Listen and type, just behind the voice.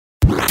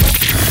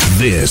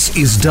This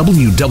is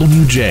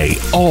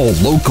WWJ All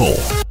Local.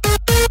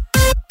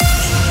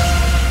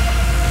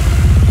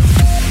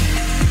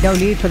 No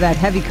need for that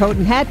heavy coat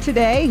and hat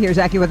today. Here's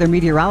AccuWeather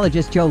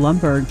meteorologist Joe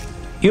Lumberg.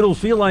 It'll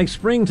feel like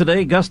spring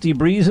today. Gusty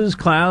breezes,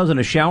 clouds, and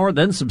a shower,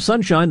 then some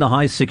sunshine, the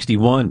high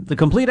 61. The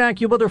complete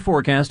AccuWeather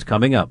forecast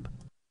coming up.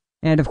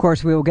 And, of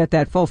course, we will get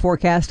that full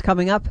forecast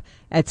coming up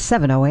at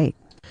 7:08.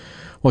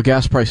 Well,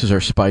 gas prices are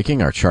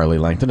spiking. Our Charlie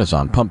Langton is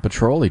on Pump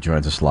Patrol. He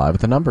joins us live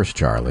with the numbers,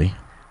 Charlie.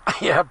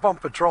 Yeah,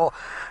 Pump Patrol.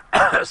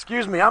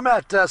 Excuse me. I'm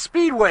at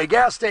Speedway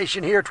gas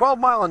station here, 12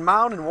 Mile and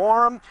Mound in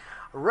Warren.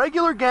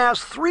 Regular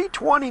gas,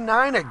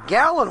 $3.29 a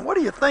gallon. What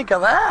do you think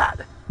of that?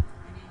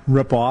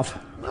 Rip off.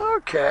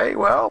 Okay,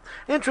 well,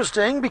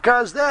 interesting,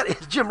 because that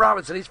is Jim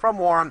Robinson. He's from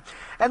Warren.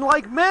 And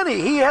like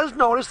many, he has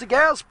noticed the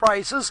gas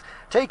prices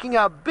taking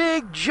a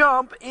big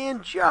jump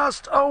in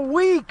just a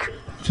week.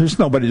 There's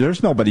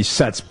nobody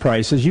sets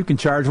prices. You can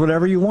charge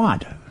whatever you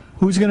want.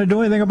 Who's going to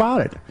do anything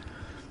about it?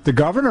 The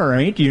governor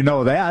ain't, you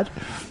know that.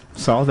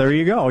 So there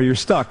you go. You're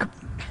stuck.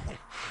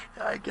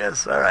 I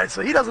guess, all right,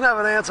 so he doesn't have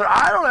an answer.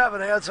 I don't have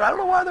an answer. I don't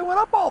know why they went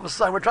up all of a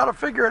sudden. We're trying to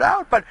figure it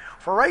out, but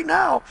for right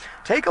now,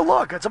 take a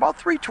look. It's about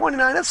 $3.29.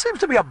 That seems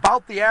to be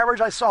about the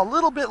average. I saw a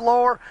little bit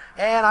lower,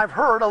 and I've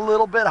heard a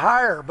little bit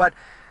higher, but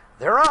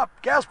they're up.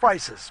 Gas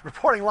prices.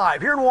 Reporting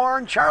live here in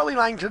Warren, Charlie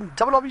Langton,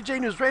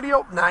 WWJ News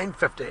Radio,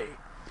 950.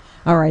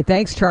 All right,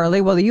 thanks, Charlie.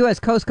 Well, the U.S.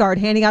 Coast Guard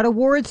handing out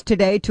awards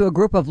today to a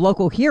group of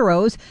local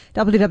heroes.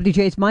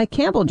 WWJ's Mike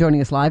Campbell joining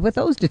us live with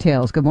those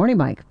details. Good morning,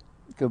 Mike.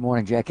 Good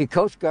morning, Jackie.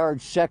 Coast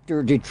Guard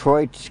Sector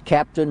Detroit's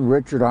Captain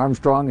Richard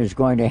Armstrong is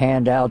going to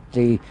hand out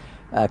the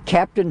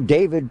Captain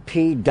David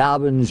P.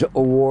 Dobbins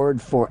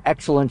Award for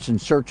Excellence in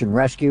Search and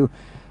Rescue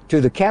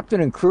to the captain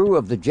and crew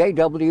of the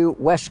J.W.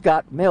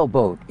 Westcott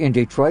Mailboat in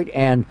Detroit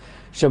and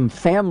some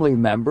family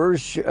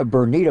members,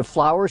 Bernita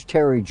Flowers,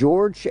 Terry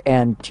George,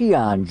 and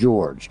Tion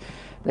George.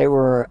 They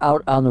were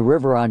out on the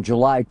river on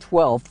July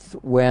 12th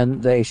when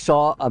they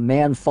saw a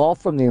man fall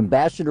from the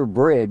Ambassador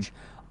Bridge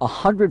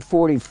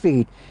 140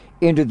 feet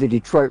into the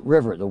Detroit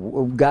River.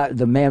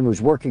 The man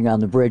was working on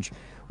the bridge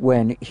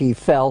when he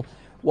fell.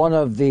 One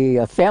of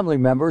the family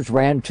members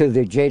ran to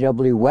the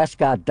J.W.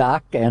 Westcott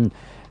dock, and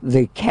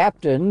the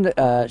captain,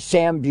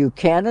 Sam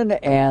Buchanan,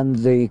 and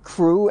the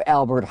crew,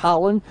 Albert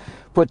Holland,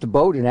 put the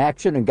boat in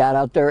action and got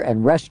out there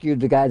and rescued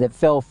the guy that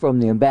fell from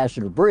the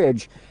Ambassador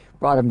Bridge,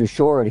 brought him to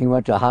shore, and he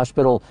went to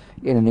hospital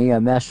in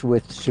an EMS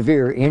with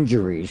severe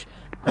injuries.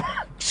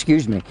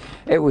 Excuse me.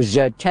 It was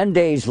 10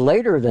 days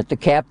later that the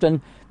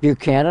captain,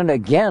 Buchanan,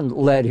 again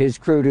led his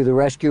crew to the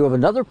rescue of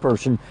another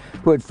person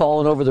who had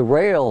fallen over the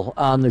rail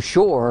on the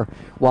shore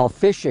while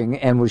fishing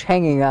and was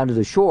hanging onto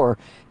the shore.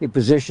 He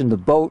positioned the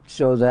boat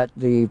so that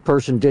the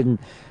person didn't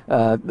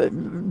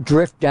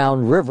drift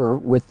downriver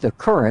with the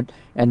current,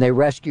 and they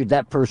rescued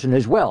that person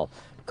as well.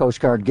 Coast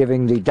Guard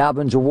giving the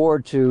Dobbins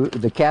Award to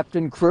the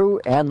captain, crew,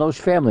 and those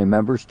family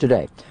members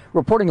today.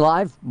 Reporting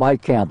live,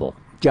 Mike Campbell,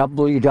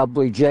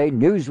 WWJ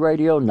News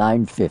Radio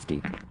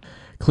 950.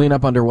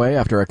 Cleanup underway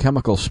after a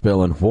chemical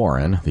spill in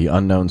Warren. The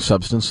unknown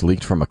substance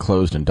leaked from a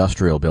closed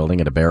industrial building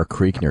at a Bear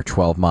Creek near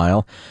 12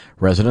 Mile.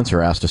 Residents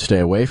are asked to stay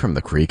away from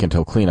the creek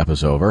until cleanup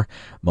is over.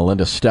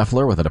 Melinda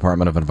Steffler with the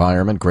Department of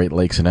Environment, Great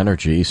Lakes and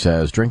Energy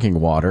says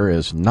drinking water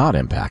is not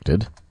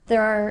impacted.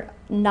 There are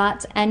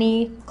not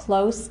any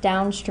close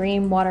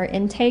downstream water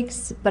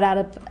intakes, but out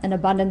of an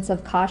abundance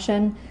of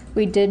caution,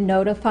 we did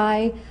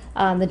notify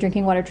the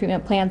drinking water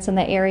treatment plants in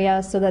the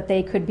area so that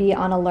they could be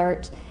on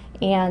alert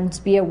and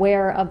be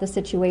aware of the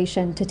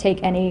situation to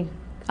take any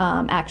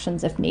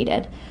actions if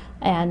needed.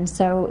 And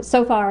so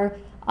far,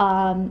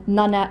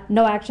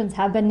 no actions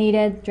have been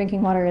needed.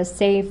 Drinking water is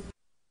safe.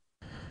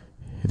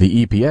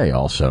 The EPA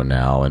also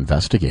now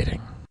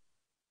investigating.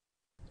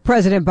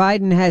 President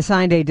Biden has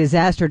signed a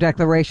disaster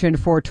declaration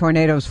for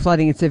tornadoes,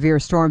 flooding, and severe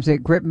storms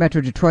that gripped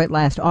Metro Detroit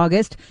last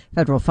August.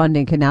 Federal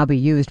funding can now be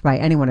used by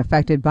anyone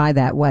affected by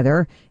that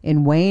weather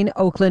in Wayne,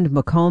 Oakland,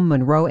 Macomb,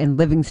 Monroe, and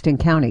Livingston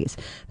counties.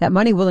 That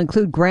money will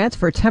include grants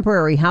for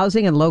temporary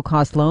housing and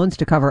low-cost loans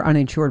to cover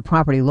uninsured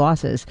property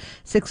losses.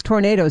 6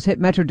 tornadoes hit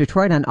Metro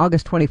Detroit on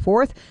August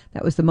 24th.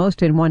 That was the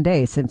most in one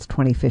day since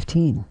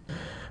 2015.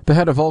 The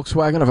head of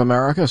Volkswagen of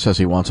America says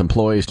he wants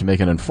employees to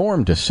make an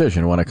informed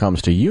decision when it comes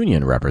to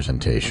union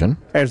representation.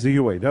 As the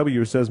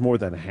UAW says more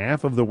than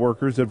half of the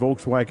workers at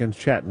Volkswagen's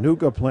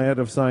Chattanooga plant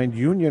have signed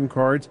union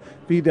cards,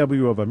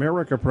 VW of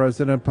America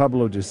President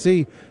Pablo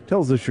Desi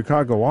tells the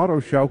Chicago Auto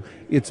Show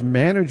it's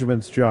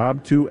management's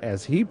job to,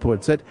 as he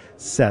puts it,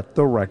 set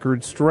the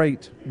record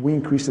straight. We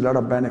increased a lot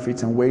of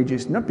benefits and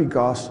wages, not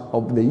because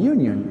of the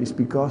union, it's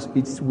because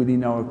it's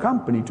within our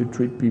company to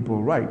treat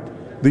people right.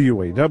 The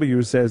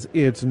UAW says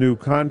its new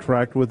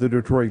contract with the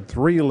Detroit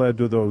Three led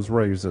to those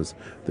raises.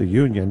 The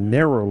union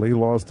narrowly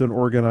lost an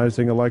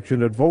organizing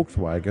election at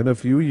Volkswagen a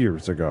few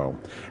years ago.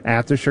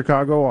 At the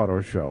Chicago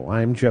Auto Show,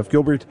 I'm Jeff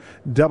Gilbert,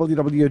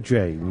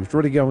 WWJ News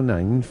Radio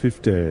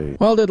 950.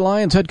 Well, did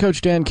Lions head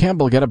coach Dan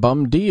Campbell get a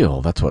bum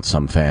deal? That's what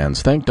some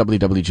fans think.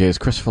 WWJ's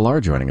Chris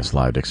Villar joining us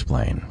live to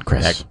explain.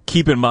 Chris.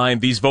 Keep in mind,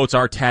 these votes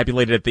are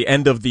tabulated at the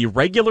end of the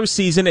regular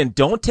season and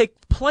don't take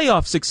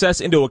playoff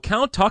success into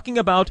account, talking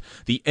about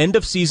the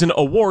end-of-season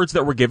awards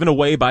that were given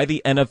away by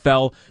the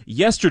NFL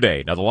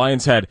yesterday. Now, the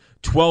Lions had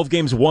 12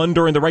 games won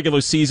during the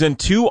regular season,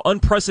 2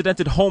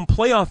 unprecedented home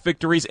playoff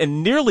victories,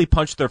 and nearly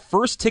punched their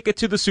first ticket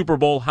to the Super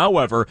Bowl.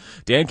 However,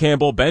 Dan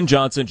Campbell, Ben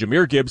Johnson,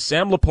 Jahmyr Gibbs,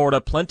 Sam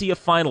Laporta, plenty of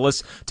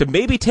finalists to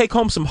maybe take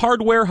home some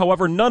hardware.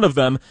 However, none of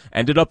them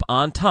ended up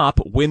on top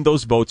when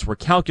those votes were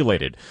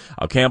calculated.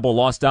 Campbell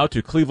lost out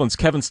to Cleveland's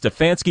Kevin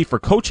Stefanski for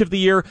Coach of the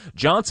Year.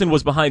 Johnson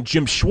was behind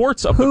Jim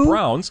Schwartz of the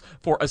Browns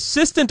for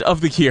Assistant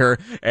of the Year,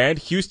 and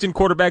Houston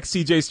quarterback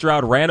C.J.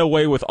 Stroud ran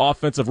away with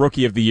Offensive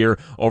Rookie of the Year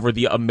over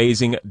the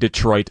amazing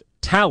Detroit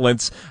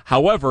talents.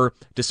 However,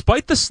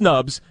 despite the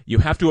snubs, you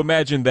have to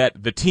imagine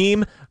that the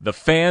team, the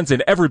fans,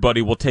 and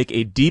everybody will take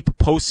a deep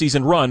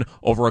postseason run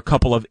over a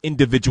couple of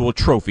individual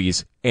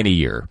trophies in a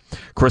year.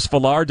 Chris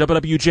Villar,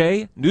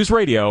 WWJ, News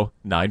Radio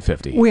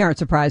 950. We aren't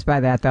surprised by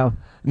that, though.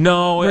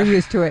 No. We're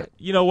used to it.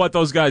 You know what?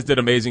 Those guys did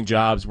amazing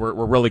jobs. We're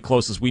really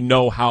close as we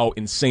know how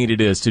insane it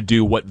is to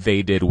do what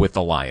they did with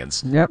the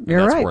Lions. Yep,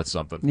 you're right. That's worth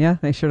something. Yeah,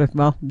 they should have.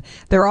 Well,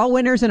 they're all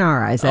winners in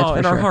our eyes, that's for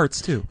in sure. our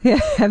hearts, too.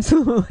 Yeah,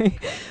 absolutely.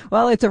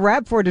 Well, it's a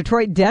wrap for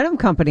Detroit Denim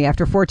Company.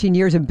 After 14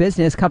 years in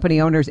business, company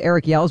owners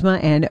Eric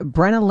Yelsma and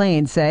Brenna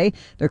Lane say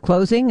they're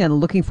closing and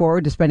looking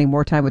forward to spending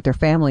more time with their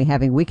family,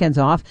 having weekends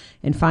off,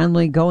 and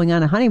finally going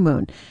on a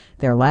honeymoon.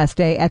 Their last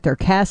day at their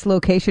Cass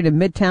location in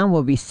Midtown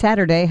will be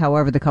Saturday.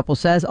 However, the couple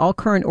says all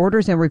current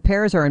orders and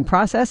repairs are in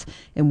process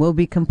and will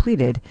be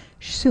completed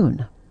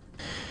soon.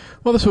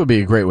 Well, this would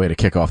be a great way to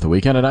kick off the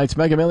weekend. Tonight's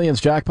Mega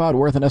Millions jackpot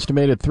worth an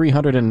estimated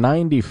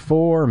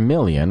 $394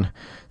 million.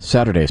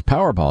 Saturday's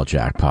Powerball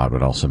jackpot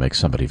would also make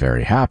somebody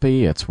very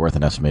happy. It's worth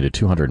an estimated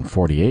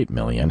 $248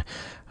 million.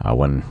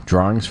 When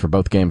drawings for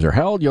both games are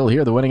held, you'll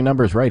hear the winning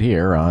numbers right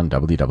here on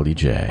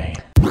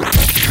WWJ.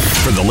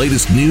 For the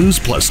latest news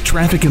plus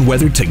traffic and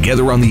weather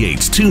together on the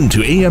 8s, tune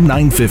to AM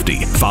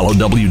 950. Follow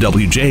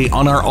WWJ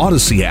on our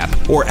Odyssey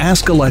app or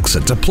ask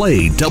Alexa to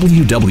play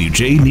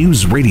WWJ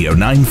News Radio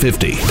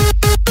 950.